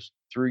buyers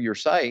through your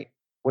site.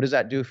 What does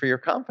that do for your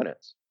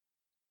confidence?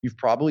 You've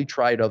probably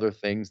tried other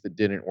things that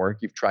didn't work.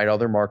 You've tried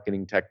other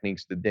marketing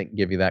techniques that didn't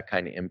give you that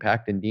kind of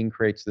impact. And Dean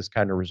creates this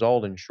kind of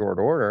result in short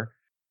order.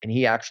 And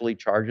he actually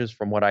charges,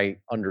 from what I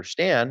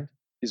understand,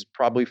 is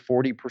probably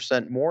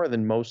 40% more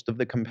than most of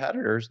the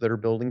competitors that are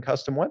building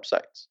custom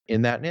websites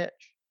in that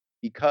niche,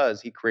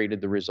 because he created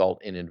the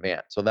result in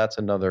advance. So that's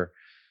another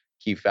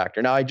key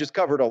factor. Now, I just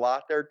covered a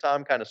lot there,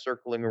 Tom, kind of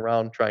circling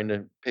around, trying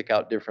to pick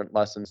out different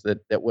lessons that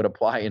would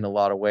apply in a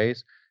lot of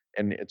ways.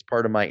 And it's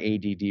part of my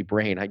ADD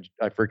brain.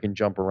 I freaking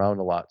jump around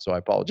a lot, so I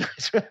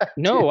apologize for that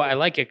too. No, I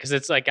like it because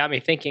it's like got me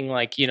thinking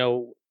like,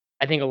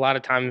 I think a lot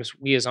of times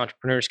we as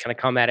entrepreneurs kind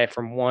of come at it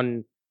from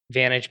one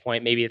vantage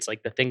point. Maybe it's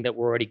like the thing that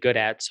we're already good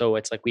at. So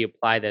it's like we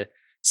apply the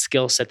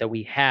skill set that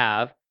we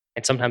have.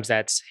 And sometimes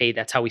that's, hey,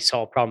 that's how we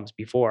solved problems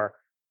before.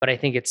 But I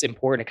think it's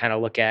important to kind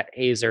of look at,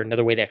 hey, is there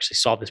another way to actually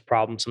solve this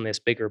problem, something that's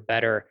bigger,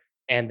 better,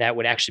 and that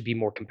would actually be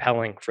more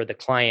compelling for the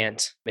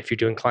client if you're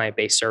doing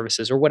client-based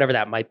services or whatever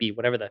that might be,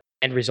 whatever the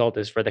end result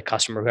is for the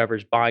customer,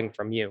 whoever's buying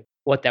from you,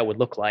 what that would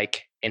look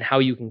like and how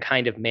you can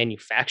kind of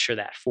manufacture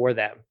that for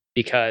them.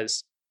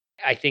 Because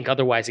I think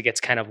otherwise it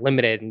gets kind of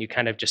limited and you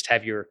kind of just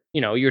have your,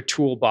 your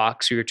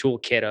toolbox or your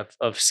toolkit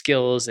of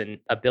skills and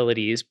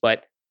abilities.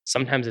 But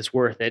sometimes it's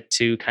worth it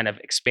to kind of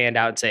expand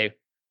out and say,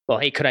 well,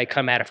 hey, could I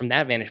come at it from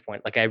that vantage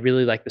point? Like I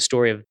really like the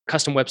story of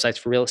custom websites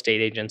for real estate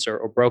agents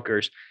or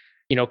brokers,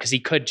 because he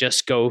could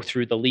just go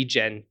through the lead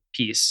gen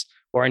piece.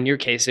 Or in your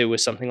case, it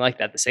was something like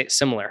that,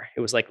 similar.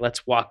 It was like,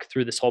 let's walk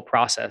through this whole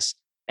process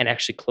and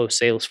actually close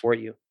sales for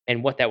you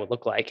and what that would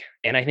look like.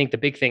 And I think the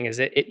big thing is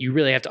that you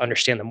really have to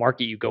understand the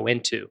market you go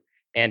into.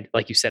 And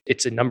like you said,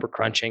 it's a number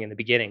crunching in the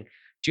beginning.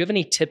 Do you have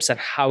any tips on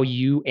how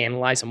you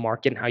analyze a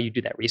market and how you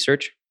do that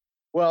research?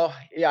 Well,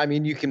 yeah, I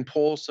mean, you can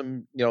pull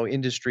some,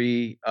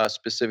 industry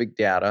specific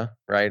data,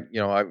 right?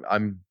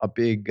 I'm a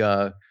big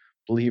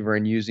believer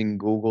in using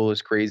Google,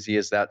 as crazy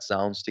as that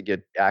sounds, to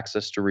get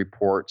access to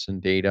reports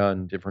and data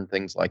and different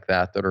things like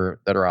that that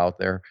are out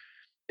there.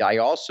 I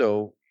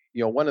also,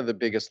 one of the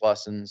biggest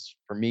lessons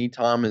for me,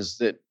 Tom, is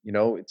that,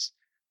 it's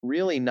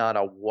really not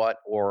a what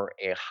or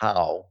a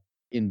how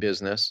in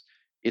business.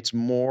 It's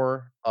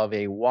more of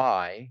a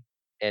why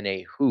and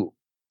a who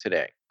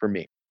today for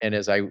me. And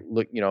as I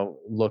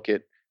look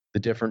at the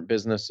different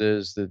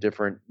businesses, the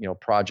different,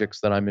 projects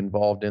that I'm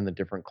involved in, the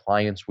different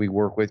clients we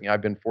work with,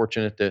 I've been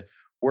fortunate to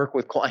work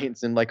with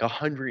clients in like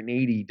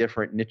 180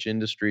 different niche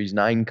industries,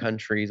 9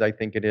 countries, I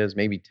think it is,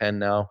 maybe 10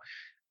 now.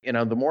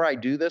 The more I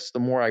do this, the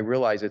more I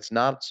realize it's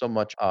not so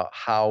much a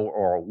how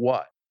or a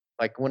what.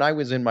 Like when I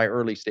was in my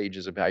early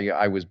stages of value,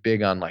 I was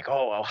big on like,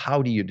 oh, well,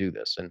 how do you do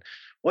this? And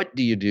what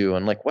do you do?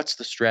 And like, what's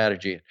the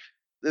strategy?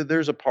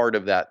 There's a part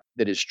of that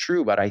that is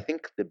true, but I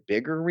think the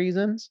bigger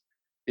reasons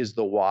is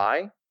the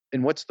why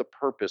and what's the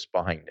purpose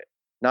behind it.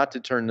 Not to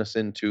turn this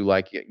into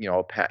like,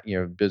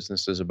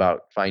 business is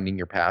about finding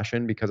your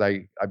passion, because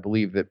I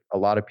believe that a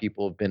lot of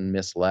people have been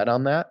misled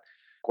on that,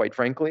 quite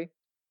frankly.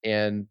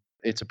 And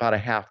it's about a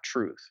half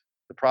truth.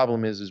 The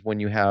problem is when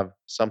you have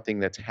something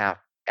that's half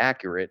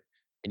accurate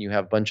and you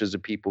have bunches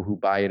of people who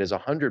buy it as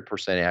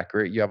 100%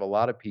 accurate, you have a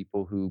lot of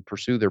people who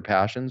pursue their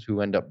passions who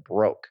end up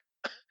broke.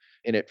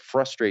 And it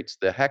frustrates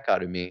the heck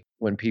out of me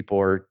when people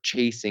are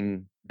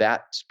chasing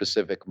that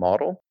specific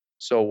model.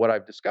 So what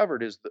I've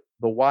discovered is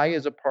the why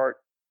is a part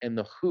and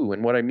the who.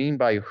 And what I mean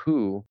by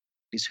who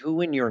is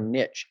who in your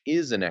niche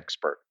is an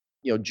expert.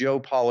 Joe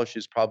Polish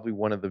is probably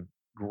one of the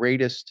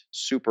greatest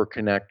super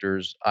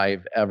connectors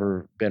I've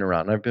ever been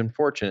around. I've been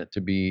fortunate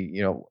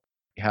to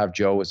have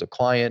Joe as a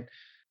client,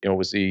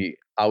 was the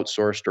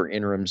outsourced or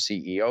interim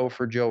CEO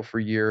for Joe for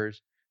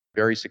years.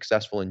 Very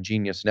successful in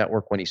Genius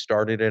Network when he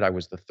started it. I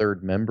was the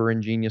third member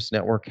in Genius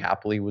Network.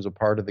 Happily was a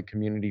part of the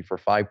community for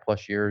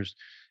 5+ years.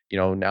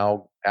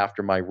 Now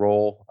after my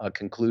role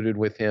concluded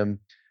with him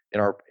in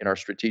our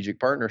strategic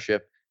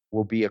partnership,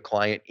 will be a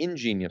client in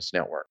Genius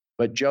Network.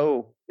 But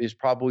Joe is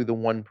probably the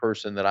one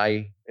person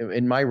that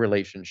in my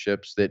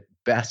relationships, that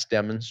best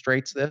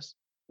demonstrates this.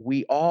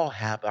 We all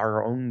have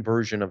our own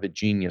version of a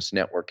Genius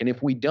Network. And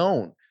if we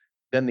don't,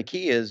 then the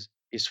key is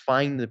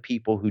find the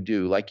people who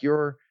do. Like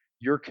your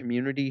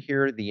community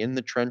here, the In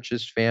the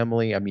Trenches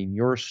family. I mean,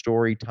 your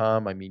story,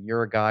 Tom. I mean,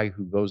 you're a guy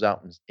who goes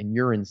out and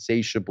you're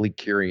insatiably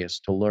curious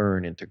to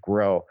learn and to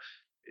grow.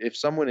 If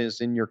someone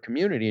is in your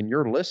community and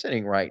you're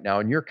listening right now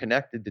and you're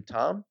connected to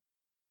Tom,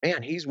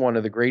 man, he's one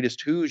of the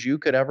greatest who's you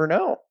could ever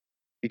know,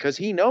 because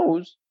he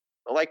knows,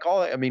 like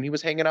all, I mean, he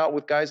was hanging out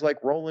with guys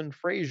like Roland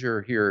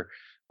Frazier here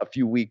a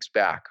few weeks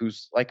back,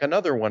 who's like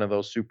another one of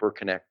those super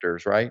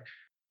connectors, right?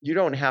 You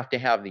don't have to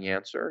have the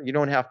answer. You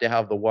don't have to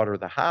have the what or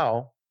the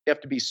how. You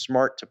have to be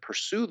smart to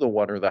pursue the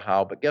what or the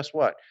how. But guess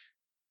what?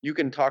 You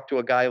can talk to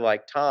a guy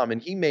like Tom,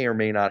 and he may or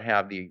may not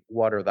have the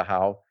what or the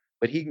how,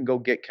 but he can go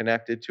get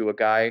connected to a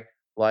guy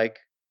like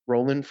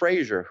Roland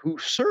Frazier, who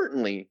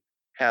certainly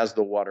has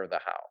the what or the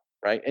how,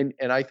 right? And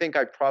I think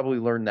I probably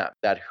learned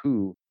that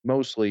who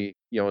mostly,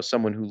 as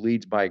someone who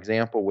leads by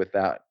example with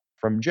that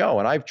from Joe.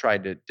 And I've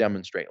tried to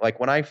demonstrate, like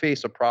when I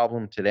face a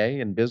problem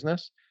today in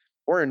business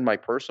or in my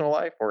personal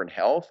life or in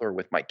health or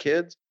with my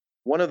kids,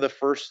 one of the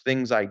first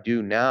things I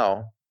do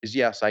now is,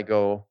 yes, I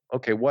go,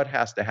 okay, what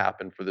has to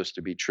happen for this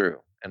to be true?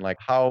 And like,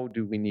 how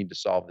do we need to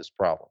solve this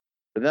problem?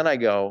 But then I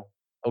go,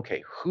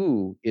 okay,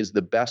 who is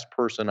the best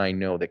person I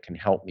know that can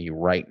help me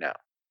right now?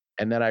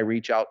 And then I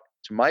reach out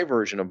to my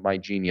version of my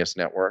Genius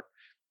Network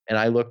and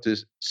I look to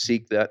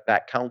seek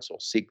that counsel,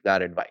 seek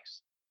that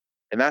advice.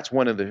 And that's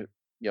one of the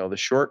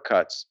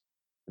shortcuts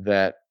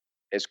that,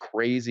 as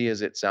crazy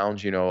as it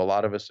sounds, a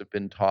lot of us have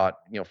been taught,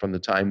 from the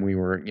time we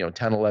were,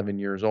 10, 11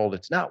 years old.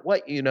 It's not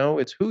what you know,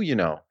 it's who you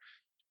know.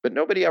 But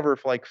nobody ever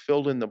like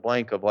filled in the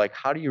blank of like,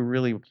 how do you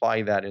really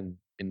apply that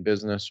in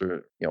business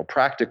or,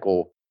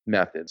 practical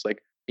methods?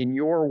 Like in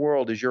your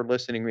world, as you're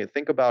listening,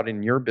 think about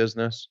in your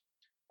business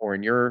or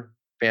in your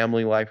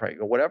family life, right?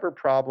 Whatever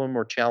problem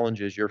or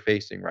challenges you're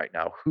facing right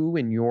now, who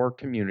in your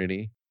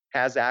community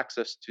has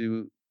access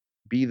to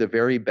be the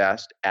very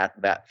best at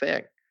that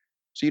thing?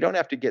 So you don't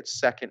have to get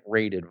second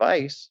rate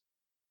advice.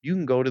 You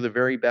can go to the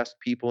very best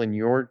people in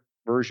your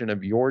version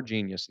of your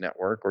Genius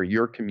Network or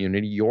your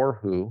community, your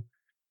who,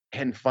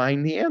 and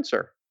find the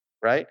answer,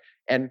 right?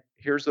 And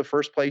here's the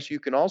first place you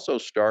can also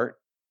start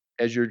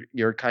as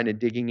you're kind of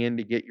digging in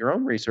to get your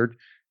own research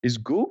is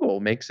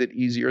Google makes it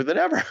easier than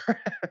ever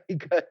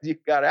because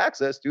you've got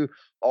access to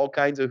all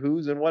kinds of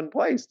who's in one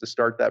place to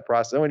start that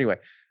process. So anyway,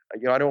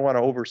 I don't want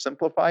to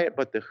oversimplify it,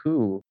 but the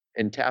who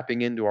and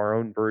tapping into our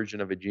own version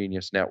of a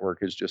Genius Network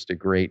is just a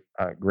great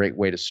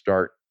way to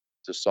start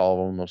to solve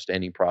almost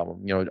any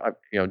problem.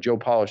 Joe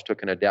Polish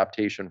took an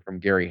adaptation from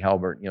Gary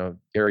Halbert.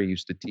 Gary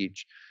used to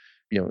teach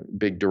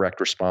big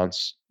direct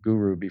response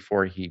guru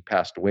before he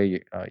passed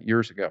away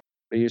years ago.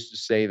 They used to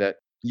say that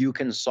you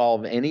can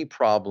solve any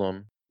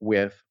problem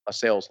with a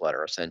sales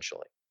letter,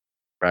 essentially,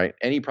 right?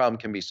 Any problem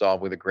can be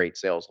solved with a great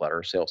sales letter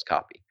or sales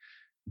copy.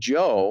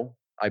 Joe,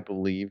 I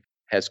believe,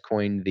 has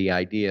coined the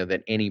idea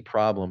that any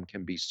problem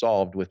can be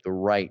solved with the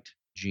right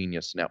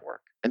Genius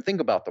Network. And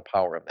think about the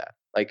power of that.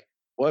 Like,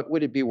 what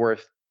would it be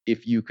worth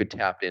if you could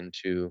tap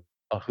into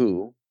a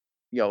who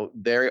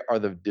they are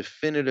the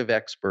definitive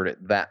expert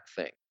at that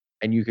thing.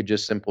 And you could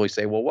just simply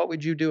say, well, what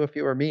would you do if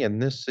you were me in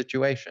this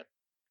situation?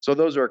 So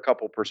those are a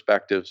couple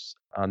perspectives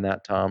on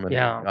that, Tom. And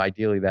Yeah.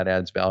 ideally that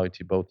adds value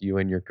to both you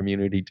and your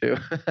community too.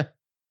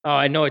 Oh,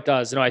 I know it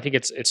does. No, I think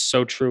it's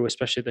so true,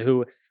 especially the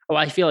who. Oh,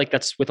 I feel like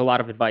that's with a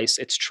lot of advice.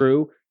 It's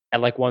true at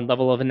like one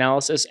level of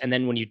analysis, and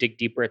then when you dig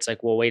deeper, it's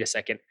like, well, wait a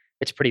second,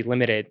 it's pretty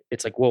limited.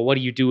 It's like, well, what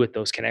do you do with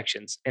those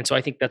connections? And so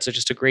I think that's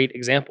just a great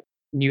example.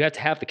 You have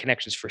to have the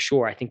connections for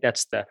sure. I think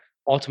that's the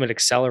ultimate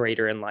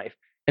accelerator in life,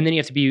 and then you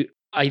have to be,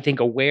 I think,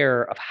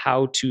 aware of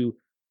how to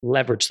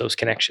leverage those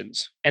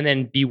connections, and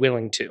then be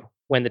willing to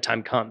when the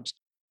time comes.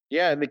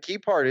 Yeah, and the key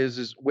part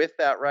is with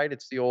that, right?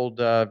 It's the old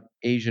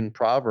Asian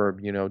proverb,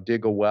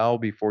 dig a well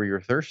before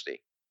you're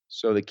thirsty.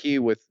 So the key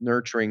with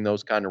nurturing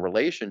those kind of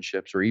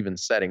relationships, or even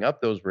setting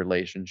up those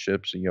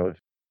relationships,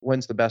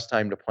 when's the best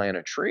time to plant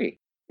a tree?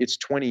 It's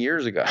 20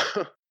 years ago.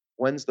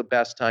 When's the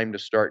best time to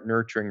start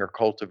nurturing or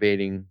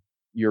cultivating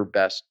your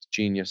best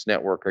genius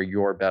network, or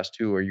your best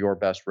who, or your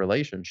best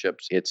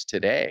relationships? It's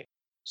today.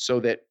 So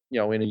that,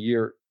 in a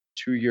year,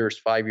 2 years,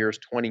 5 years,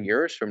 20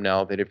 years from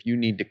now, that if you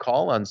need to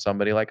call on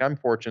somebody, like I'm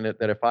fortunate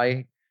that if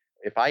I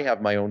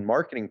have my own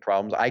marketing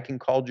problems, I can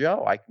call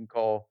Joe. I can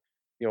call,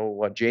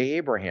 Jay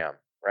Abraham,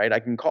 right?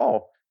 I can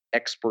call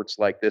experts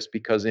like this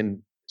because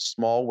in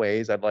small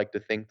ways, I'd like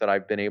to think that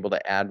I've been able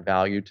to add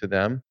value to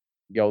them.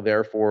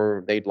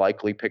 Therefore, they'd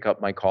likely pick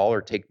up my call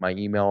or take my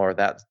email or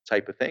that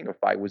type of thing if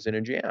I was in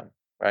a jam,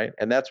 right?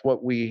 And that's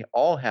what we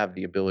all have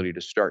the ability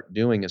to start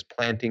doing, is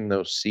planting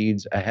those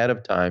seeds ahead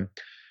of time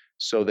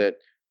so that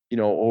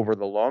over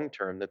the long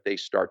term that they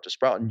start to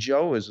sprout. And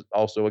Joe is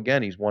also,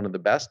 again, he's one of the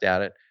best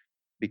at it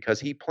because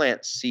he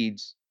plants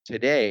seeds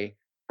today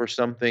for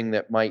something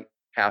that might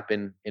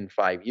happen in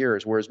 5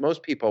 years. Whereas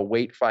most people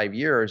wait 5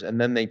 years and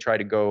then they try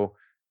to go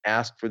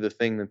ask for the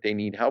thing that they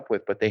need help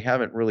with, but they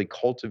haven't really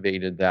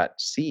cultivated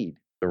that seed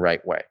the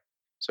right way.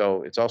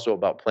 So it's also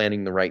about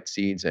planting the right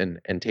seeds and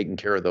taking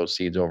care of those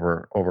seeds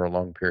over a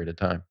long period of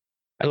time.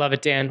 I love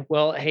it, Dan.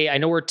 Well, hey, I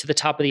know we're to the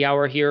top of the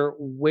hour here.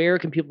 Where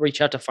can people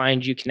reach out to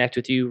find you, connect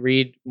with you,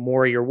 read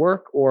more of your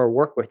work, or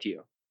work with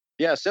you?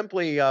 Yeah,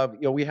 simply,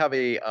 we have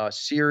a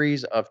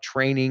series of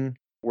training.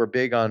 We're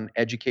big on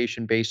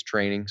education-based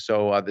training.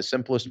 So the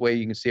simplest way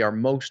you can see our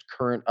most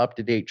current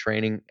up-to-date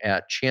training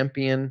at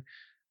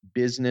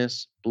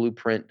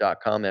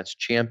championbusinessblueprint.com. That's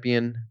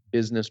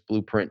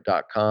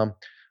championbusinessblueprint.com.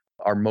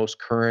 Our most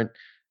current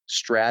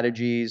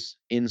strategies,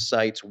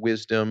 insights,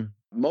 wisdom,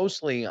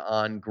 mostly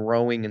on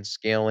growing and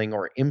scaling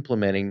or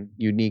implementing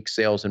unique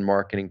sales and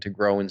marketing to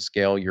grow and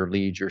scale your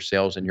leads, your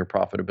sales, and your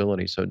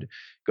profitability. So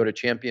go to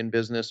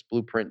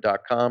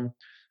championbusinessblueprint.com.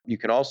 You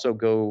can also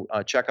go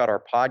check out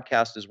our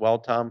podcast as well,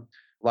 Tom.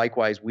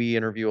 Likewise, we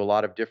interview a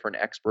lot of different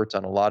experts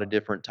on a lot of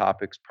different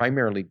topics,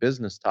 primarily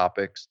business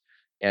topics.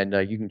 And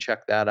you can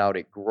check that out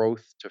at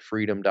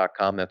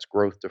growthtofreedom.com. That's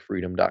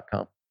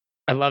growthtofreedom.com.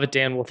 I love it,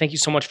 Dan. Well, thank you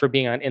so much for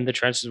being on In the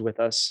Trenches with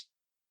us.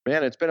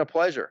 Man, it's been a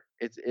pleasure.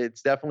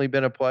 It's definitely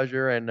been a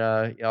pleasure, and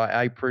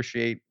I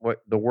appreciate what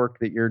the work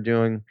that you're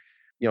doing.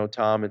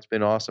 Tom, it's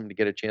been awesome to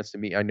get a chance to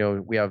meet. I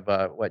know we have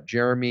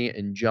Jeremy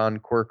and John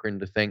Corcoran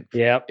to thank for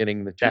Yep,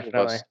 getting the two of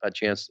definitely. us a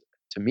chance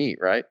to meet.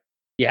 Right?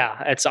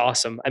 Yeah, it's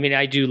awesome. I mean,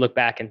 I do look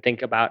back and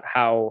think about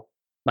how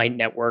my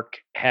network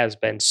has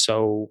been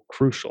so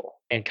crucial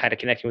and kind of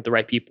connecting with the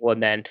right people,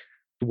 and then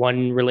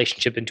one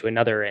relationship into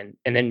another, and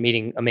then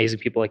meeting amazing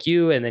people like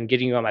you, and then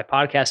getting you on my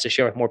podcast to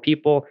share with more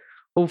people.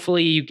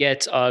 Hopefully you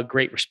get a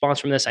great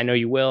response from this. I know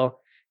you will.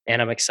 And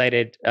I'm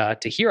excited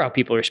to hear how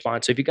people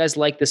respond. So if you guys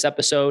like this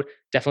episode,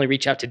 definitely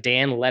reach out to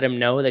Dan, let him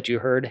know that you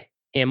heard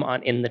him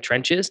on In the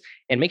Trenches,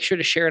 and make sure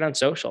to share it on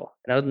social.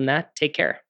 And other than that, take care.